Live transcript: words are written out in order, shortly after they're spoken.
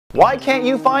Why can't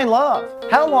you find love?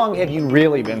 How long have you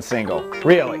really been single?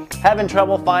 Really? Having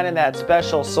trouble finding that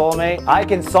special soulmate? I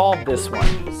can solve this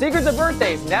one. Secrets of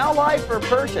Birthdays, now live for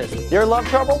purchase. Your love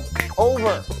trouble?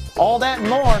 Over. All that and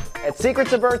more at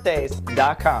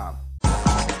secretsofbirthdays.com.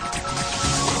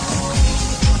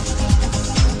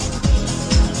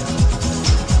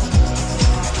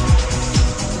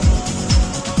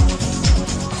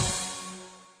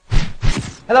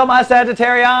 Hello, my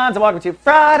Sagittarians, and welcome to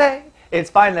Friday. It's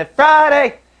finally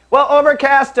Friday. Well,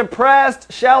 overcast,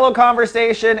 depressed, shallow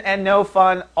conversation, and no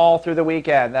fun all through the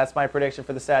weekend. That's my prediction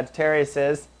for the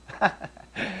Sagittariuses.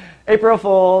 April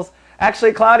Fools.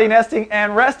 Actually, cloudy, nesting,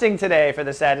 and resting today for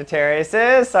the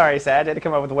Sagittariuses. Sorry, Sag, I had to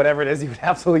come up with whatever it is you would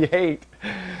absolutely hate.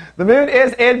 The moon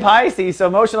is in Pisces, so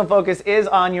emotional focus is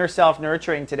on your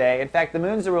self-nurturing today. In fact, the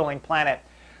moon's the ruling planet.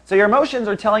 So your emotions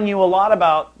are telling you a lot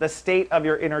about the state of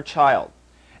your inner child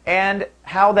and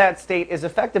how that state is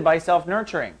affected by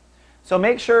self-nurturing. So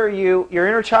make sure your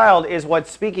inner child is what's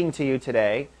speaking to you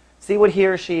today. See what he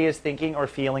or she is thinking or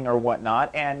feeling or whatnot.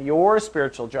 And your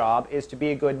spiritual job is to be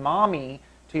a good mommy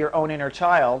to your own inner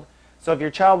child. So if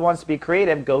your child wants to be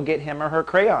creative, go get him or her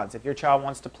crayons. If your child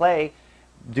wants to play,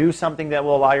 do something that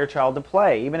will allow your child to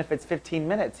play, even if it's 15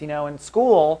 minutes. You know, in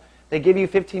school, they give you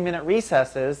 15-minute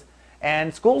recesses,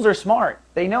 and schools are smart.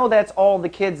 They know that's all the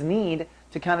kids need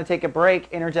to kind of take a break,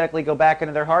 energetically go back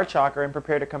into their heart chakra and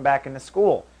prepare to come back into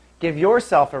school. Give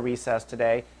yourself a recess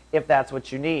today if that's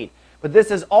what you need. But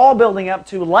this is all building up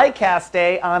to Lightcast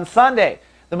Day on Sunday,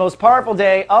 the most powerful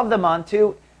day of the month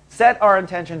to set our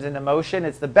intentions into motion.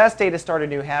 It's the best day to start a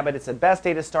new habit. It's the best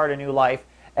day to start a new life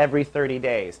every 30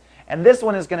 days. And this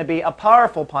one is going to be a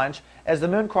powerful punch as the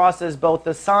moon crosses both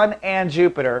the sun and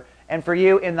Jupiter, and for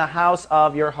you in the house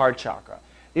of your heart chakra.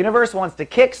 The universe wants to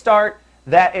kickstart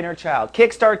that inner child,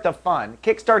 kickstart the fun,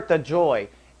 kickstart the joy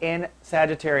in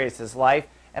Sagittarius' life.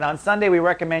 And on Sunday, we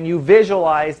recommend you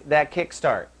visualize that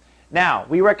kickstart. Now,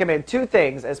 we recommend two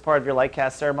things as part of your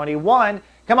Lightcast ceremony. One,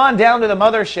 come on down to the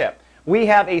mothership. We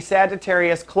have a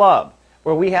Sagittarius club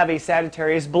where we have a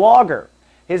Sagittarius blogger.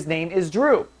 His name is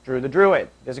Drew the Druid.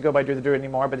 He doesn't go by Drew the Druid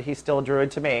anymore, but he's still a Druid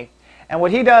to me. And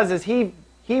what he does is he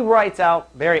writes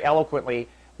out very eloquently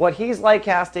what he's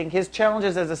Lightcasting, his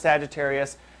challenges as a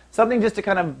Sagittarius, something just to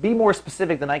kind of be more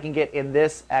specific than I can get in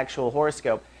this actual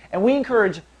horoscope. And we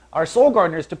encourage our soul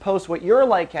gardeners to post what you're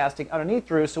Lightcasting underneath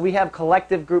Drew, so we have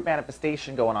collective group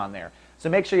manifestation going on there. So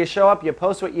make sure you show up, you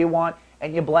post what you want,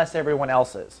 and you bless everyone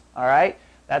else's. All right?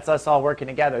 That's us all working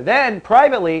together. Then,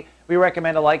 privately, we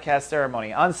recommend a Lightcast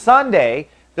ceremony. On Sunday,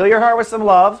 fill your heart with some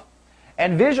love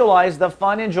and visualize the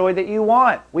fun and joy that you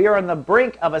want. We are on the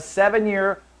brink of a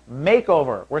 7-year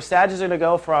makeover where Sagittarius are going to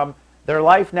go from their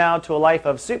life now to a life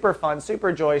of super fun,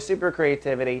 super joy, super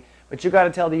creativity, but you got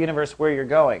to tell the universe where you're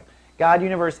going. God,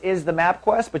 universe is the map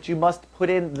quest, but you must put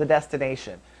in the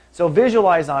destination. So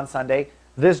visualize on Sunday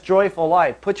this joyful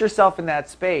life. Put yourself in that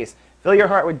space. Fill your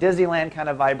heart with Disneyland kind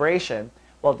of vibration.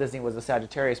 Well, Disney was a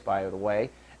Sagittarius, by the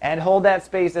way. And hold that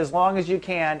space as long as you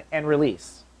can and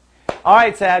release. All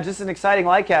right, Sag, this is an exciting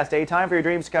Lightcast Day. Time for your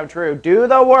dreams to come true. Do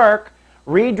the work.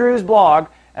 Read Drew's blog,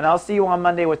 and I'll see you on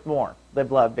Monday with more.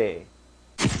 Live, love, be.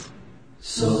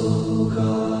 So